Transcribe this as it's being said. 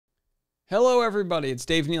Hello everybody, it's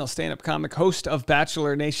Dave Neal, stand-up comic, host of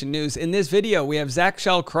Bachelor Nation News. In this video, we have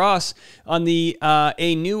Shallcross on the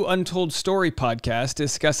A New Untold Story podcast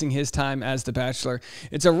discussing his time as The Bachelor.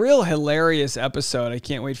 It's a real hilarious episode. I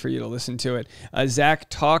can't wait for you to listen to it. Zach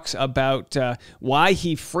talks about why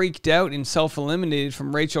he freaked out and self-eliminated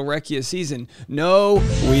from Rachel Recchia's season. No,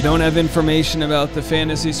 we don't have information about the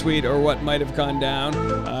fantasy suite or what might have gone down,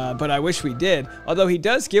 but I wish we did. Although he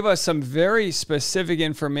does give us some very specific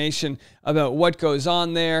information about what goes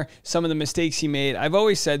on there, some of the mistakes he made. I've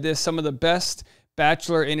always said this, some of the best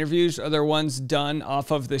Bachelor interviews are the ones done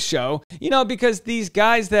off of the show. You know, because these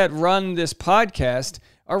guys that run this podcast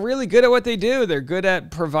are really good at what they do. They're good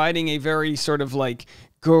at providing a very sort of like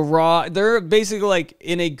garage, they're basically like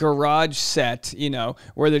in a garage set, you know,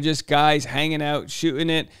 where they're just guys hanging out,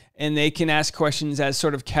 shooting it, and they can ask questions as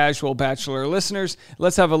sort of casual Bachelor listeners.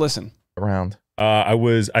 Let's have a listen.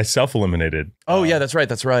 I self-eliminated. Oh yeah, that's right.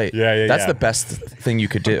 That's right. Yeah. That's the best thing you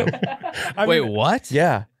could do. Wait, what?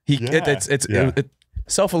 Yeah. It's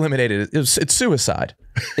self-eliminated. It's suicide.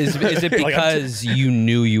 Is it because you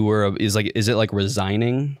knew you were? Is it like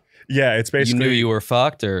resigning? Yeah, it's basically you knew you were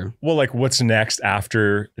fucked, or well, like what's next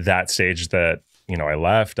after that stage that I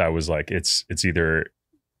left? I was like, it's either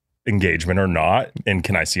engagement or not, and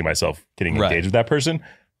can I see myself getting engaged with that person?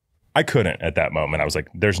 I couldn't at that moment. I was like,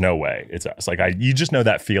 there's no way it's us. Like you just know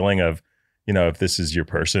that feeling of, if this is your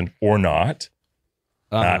person or not.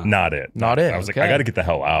 Not it. I was like, I got to get the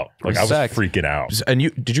hell out. Like I was freaking out. And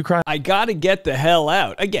did you cry? I got to get the hell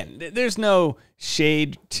out. Again, there's no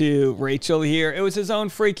shade to Rachel here. It was his own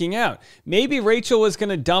freaking out. Maybe Rachel was going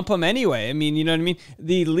to dump him anyway. I mean, you know what I mean?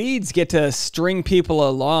 The leads get to string people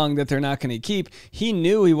along that they're not going to keep. He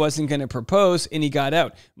knew he wasn't going to propose and he got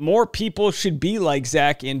out. More people should be like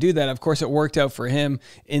Zach and do that. Of course, it worked out for him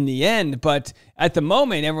in the end, but at the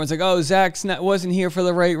moment, everyone's like, oh, Zach's wasn't here for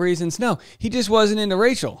the right reasons. No, he just wasn't into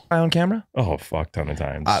Rachel. Cry on camera? Oh, fuck ton of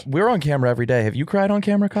times. We're on camera every day. Have you cried on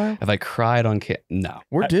camera, Kyle? have I cried on camera? No.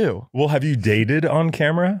 We're due. Well, have you dated on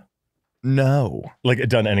camera? No. Like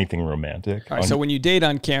done anything romantic? All right, so when you date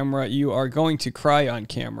on camera, you are going to cry on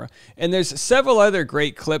camera. And there's several other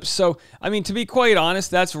great clips. So, I mean, to be quite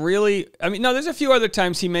honest, that's really, no, there's a few other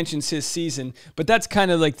times he mentions his season, but that's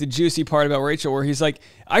kind of like the juicy part about Rachel where he's like,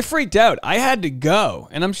 I freaked out. I had to go.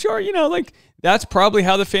 And I'm sure, like that's probably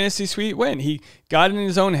how the fantasy suite went. He got in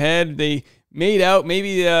his own head. They made out,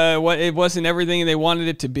 maybe it wasn't everything they wanted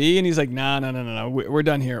it to be. And he's like, no, we're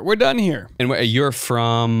done here. We're done here. And you're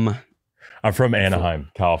from? I'm from Anaheim,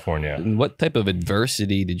 California. And what type of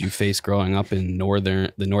adversity did you face growing up in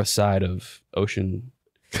the north side of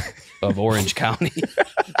Orange County?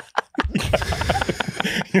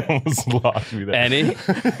 You almost lost me there. Any?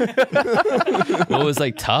 What was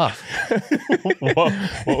like tough?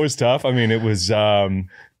 What was tough? I mean, it was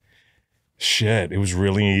shit. It was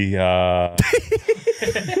really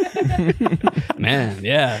man,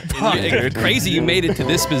 yeah. Crazy you made it to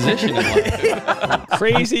this position in life.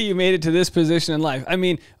 Crazy you made it to this position in life. I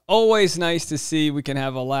mean, always nice to see we can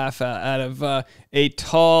have a laugh out of a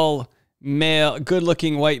tall male,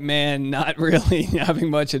 good-looking white man not really having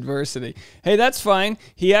much adversity. Hey, that's fine.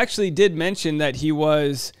 He actually did mention that he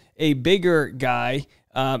was a bigger guy.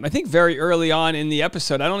 I think very early on in the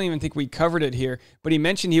episode, I don't even think we covered it here, but he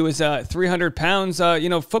mentioned he was 300 pounds,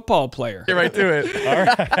 football player. Get right to it. All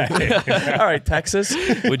right. All right, Texas.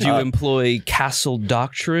 Would you employ castle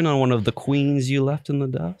doctrine on one of the queens you left in the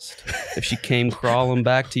dust if she came crawling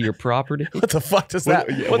back to your property? What the fuck does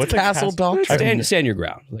that? What's castle doctrine? Stand your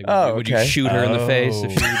ground. Like, would you shoot her in the face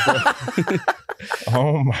if she?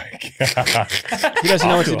 Oh my god! He doesn't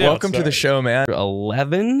know what to do. Welcome to the show, man.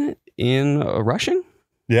 11 in rushing.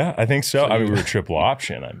 Yeah, I think so. I mean, we were triple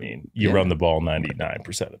option. I mean, you run the ball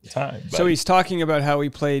 99% of the time. So he's talking about how he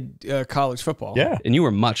played college football. Yeah. And you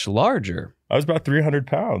were much larger. I was about 300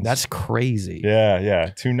 pounds. That's crazy.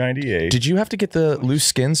 Yeah, 298. Did you have to get the loose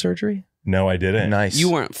skin surgery? No, I didn't. Nice. You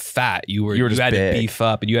weren't fat. You just had big. to beef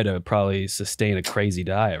up, and you had to probably sustain a crazy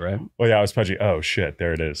diet, right? Well, yeah, I was pudgy. Oh, shit.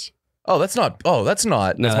 There it is. Oh, that's not. No, that's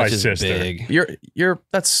my just sister. big.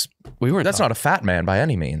 That's That's not a fat man by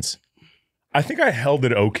any means. I think I held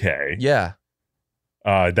it okay. Yeah.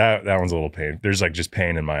 That one's a little pain. There's like just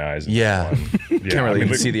pain in my eyes. Yeah. Can't really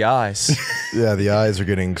even see the eyes. Yeah, the eyes are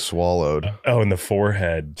getting swallowed. Oh, and the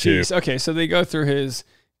forehead too. Jeez. Okay, so they go through his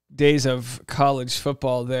days of college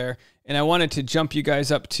football there, and I wanted to jump you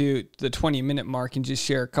guys up to the 20-minute mark and just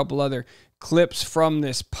share a couple other clips from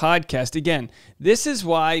this podcast. Again, this is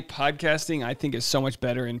why podcasting, I think, is so much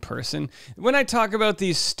better in person. When I talk about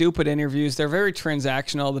these stupid interviews, they're very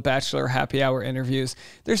transactional. The Bachelor happy hour interviews,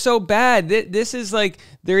 they're so bad. This is like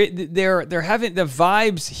they're having the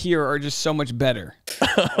vibes here are just so much better.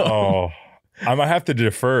 Oh, I might have to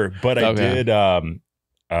defer, but I did.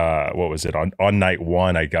 What was it on night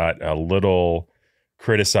one? I got a little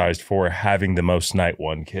criticized for having the most night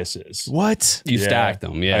one kisses. What? You stacked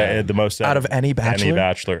them, yeah. I had the most Out of any Bachelor? Any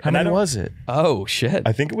Bachelor. How many was it? Oh, shit.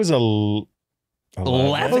 I think it was 11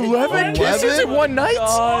 kisses in one night?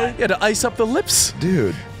 You had to ice up the lips?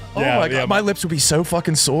 Dude. Oh my God, my lips would be so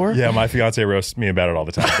fucking sore. Yeah, my fiance roasts me about it all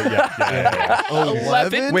the time. But yeah.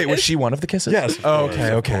 11? Wait, was she one of the kisses? Yes. Oh,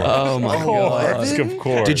 okay. Oh my God. Of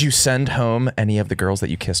course. Did you send home any of the girls that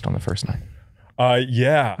you kissed on the first night?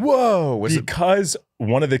 Yeah. Whoa. Because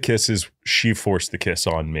one of the kisses, she forced the kiss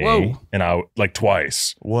on me. Whoa. And I, like,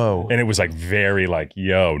 twice. Whoa. And it was like very like,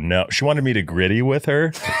 yo, no. She wanted me to gritty with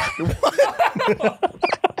her.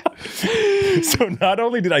 So not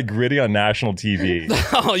only did I gritty on national TV.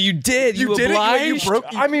 Oh, you did. You did obliged? it? You broke.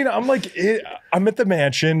 I mean, I'm like, I'm at the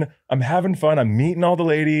mansion. I'm having fun. I'm meeting all the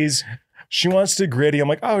ladies. She wants to gritty. I'm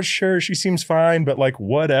like, oh, sure. She seems fine, but like,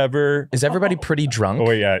 whatever. Is everybody pretty drunk?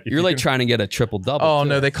 Oh, yeah. You're like trying to get a triple double. Oh, too.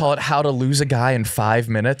 no. They call it How to Lose a Guy in 5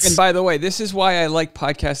 minutes. And by the way, this is why I like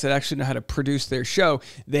podcasts that actually know how to produce their show.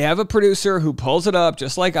 They have a producer who pulls it up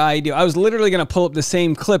just like I do. I was literally going to pull up the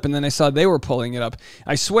same clip, and then I saw they were pulling it up.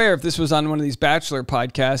 I swear if this was on one of these Bachelor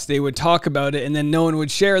podcasts, they would talk about it, and then no one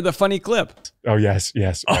would share the funny clip. Oh, yes.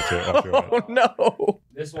 Watch it. Oh, no.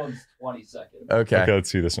 This one's 20 seconds. Okay. Okay,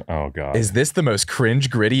 let's see this one. Oh, God. Is this the most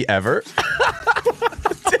cringe gritty ever?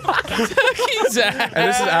 Zach. And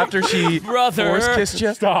this is after she force kissed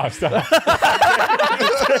you? Stop.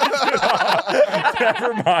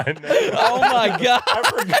 Never mind. Oh my God.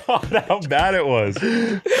 I forgot how bad it was.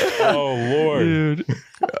 Oh, Lord. Dude.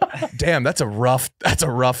 Damn, that's a rough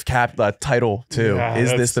title too. Yeah,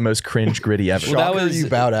 Is this the most cringe gritty ever? Well, that Shocker, was- you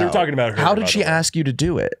bowed You're out. talking about her. How did by she the way. ask you to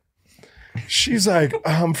do it? She's like,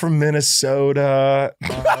 I'm from Minnesota.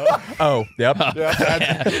 Oh, yep.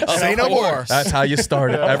 Say no more. That's how you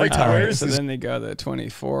start it every Like, time. where's So this? then they go to the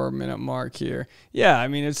 24-minute mark here. Yeah, I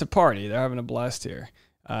mean, it's a party. They're having a blast here.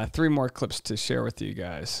 3 more clips to share with you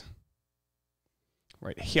guys.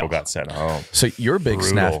 Right here. People got sent home. So your big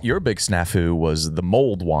Brutal. snafu was the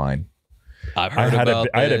mold wine. I've I heard had about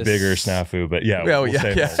I had a this. bigger snafu, but yeah. Well, yeah,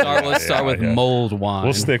 say yeah. mold. Let's start with Yeah. mold wine.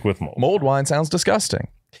 We'll stick with mold. Mold wine sounds disgusting.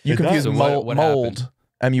 You It confuse does. What mold,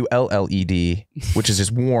 MULLED, which is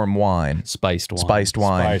just warm wine, Spiced wine. spiced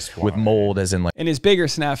wine, Spiced with wine. mold as in like. And his bigger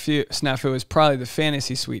snafu is probably the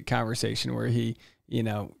fantasy suite conversation where he,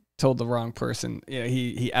 told the wrong person.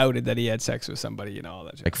 He outed that he had sex with somebody, all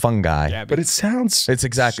that. Like fungi. Yeah, But it sounds It's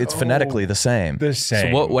it's phonetically the same. the So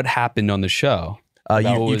same. what happened on the show?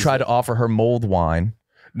 You tried to offer her mold wine.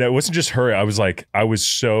 No, it wasn't just her. It was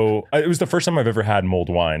the first time I've ever had mulled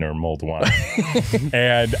wine.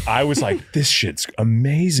 And I was like, this shit's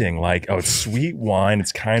amazing. Like, oh, it's sweet wine.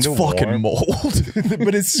 It's kind of Fucking warm. mold.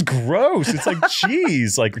 But it's gross. It's like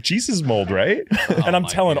cheese. Like cheese is mold, right? And I'm my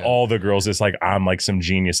telling God. all the girls, it's like I'm like some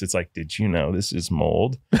genius. It's like, did you know this is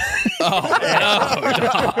mold? Oh,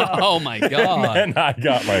 no. Oh my God. And I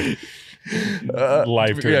got my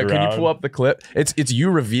life turned Can you around. pull up the clip? It's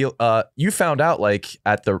you reveal. You found out like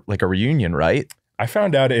at the a reunion, right? I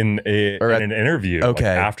found out in an interview, Okay.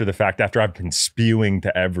 like, after the fact, after I've been spewing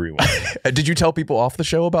to everyone. Did you tell people off the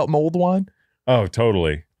show about mold wine? Oh,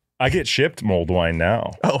 totally. I get shipped mulled wine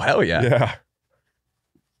now. Oh hell yeah! Yeah.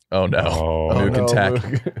 Oh no! Oh, Nuke and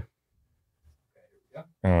tech.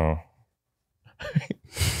 Oh.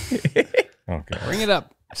 Okay. Bring it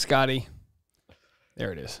up, Scotty.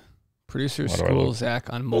 There it is. Producer What do I School look-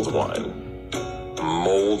 Zach on mold wine.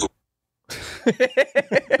 Mold,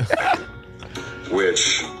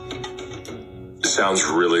 which sounds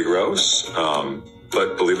really gross,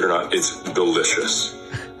 but believe it or not, it's delicious.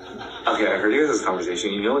 Okay, I heard you guys'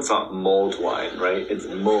 conversation. You know it's not mulled wine, right? It's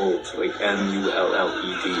mulled, like MULLED.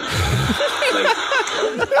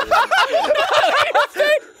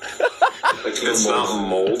 It's not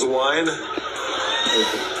mold wine.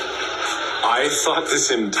 I thought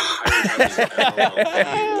this entire time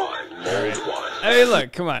was wine, mold wine. I mean,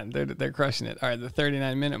 look, come on. They're crushing it. All right, the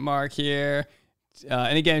 39-minute mark here.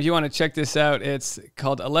 And again, if you want to check this out, it's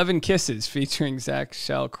called 11 Kisses featuring Zach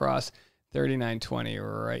Shallcross, 3920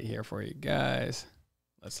 right here for you guys.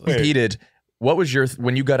 Let's listen. Repeated. What was your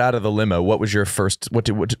when you got out of the limo? What was your first? What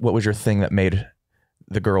was your thing that made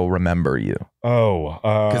the girl remember you? Oh,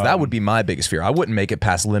 Because that would be my biggest fear. I wouldn't make it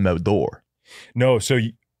past limo door. no. So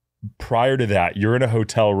prior to that, you're in a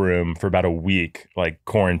hotel room for about a week, like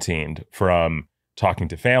quarantined from talking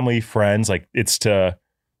to family, friends. Like it's to,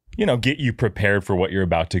 you know, get you prepared for what you're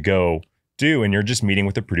about to go do. And you're just meeting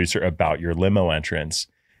with the producer about your limo entrance.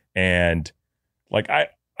 And like,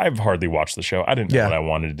 I've hardly watched the show. I didn't know what I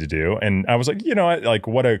wanted to do. And I was like, you know what, like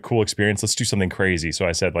what a cool experience. Let's do something crazy. So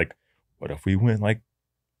I said like, what if we went like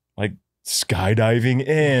skydiving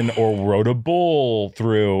in or rode a bull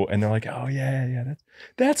through? And they're like, oh yeah,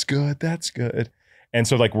 that's good. That's good. And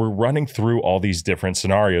so like we're running through all these different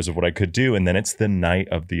scenarios of what I could do. And then it's the night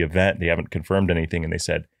of the event. They haven't confirmed anything. And they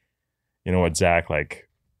said, you know what, Zach, like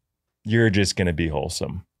you're just going to be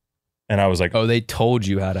wholesome. And I was like, oh, they told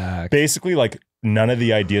you how to act. Basically like none of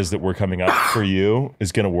the ideas that were coming up for you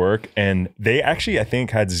is going to work. And they actually, I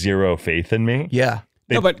think, had zero faith in me. Yeah.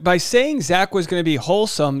 No, but by saying Zach was going to be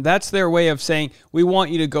wholesome, that's their way of saying we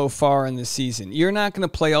want you to go far in the season. You're not going to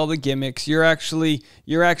play all the gimmicks. You actually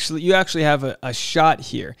have a shot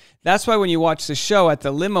here. That's why when you watch the show at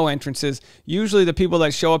the limo entrances, usually the people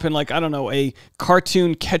that show up in like, I don't know, a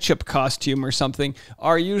cartoon ketchup costume or something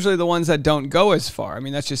are usually the ones that don't go as far. I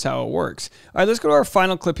mean, that's just how it works. All right, let's go to our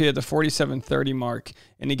final clip here at the 47:30 mark.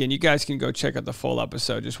 And again, you guys can go check out the full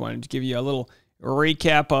episode. Just wanted to give you a little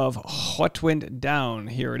recap of what went down.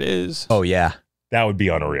 Here it is. Oh yeah, that would be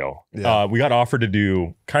unreal. Yeah. We got offered to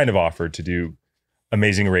do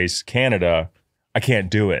Amazing Race Canada. I can't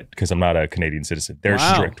do it because I'm not a Canadian citizen. They're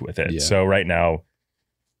strict with it. Yeah. So right now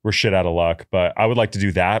we're shit out of luck, but I would like to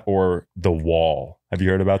do that or The Wall. Have you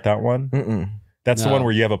heard about that one? Mm-mm. That's the one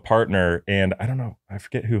where you have a partner and I don't know, I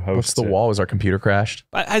forget who hosts What's The Wall? Was our computer crashed?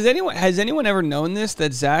 But has anyone ever known this,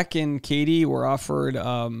 that Zach and Katie were offered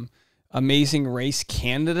Amazing Race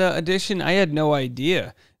Canada edition? I had no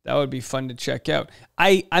idea. That would be fun to check out.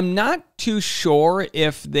 I'm not too sure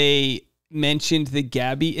if they mentioned the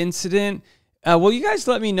Gabby incident. Will you guys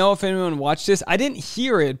let me know if anyone watched this? I didn't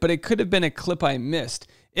hear it, but it could have been a clip I missed.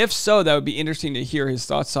 If so, that would be interesting to hear his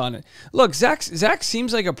thoughts on it. Look, Zach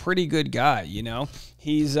seems like a pretty good guy, you know?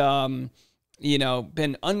 He's been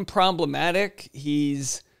unproblematic.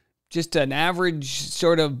 He's just an average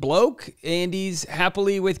sort of bloke, and he's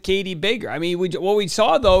happily with Katie Baker. I mean, what we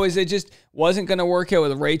saw, though, is it just wasn't going to work out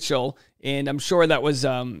with Rachel, and I'm sure that was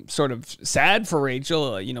sort of sad for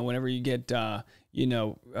Rachel. Whenever you get,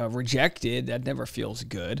 rejected, that never feels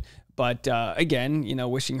good. But again,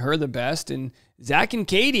 wishing her the best. And Zach and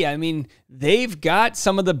Katie, I mean, they've got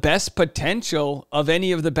some of the best potential of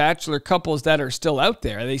any of the Bachelor couples that are still out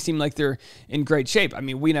there. They seem like they're in great shape. I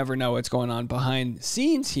mean, we never know what's going on behind the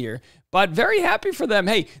scenes here, but very happy for them.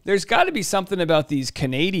 Hey, there's got to be something about these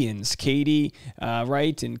Canadians, Katie,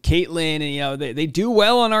 right, and Caitlin, and they do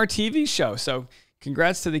well on our TV show. So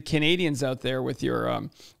congrats to the Canadians out there with your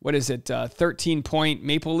 13-point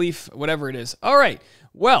maple leaf, whatever it is. All right,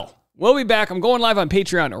 well, we'll be back. I'm going live on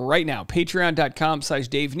Patreon right now.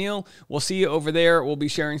 Patreon.com/Dave Neal. We'll see you over there. We'll be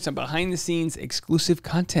sharing some behind the scenes exclusive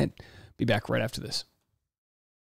content. Be back right after this.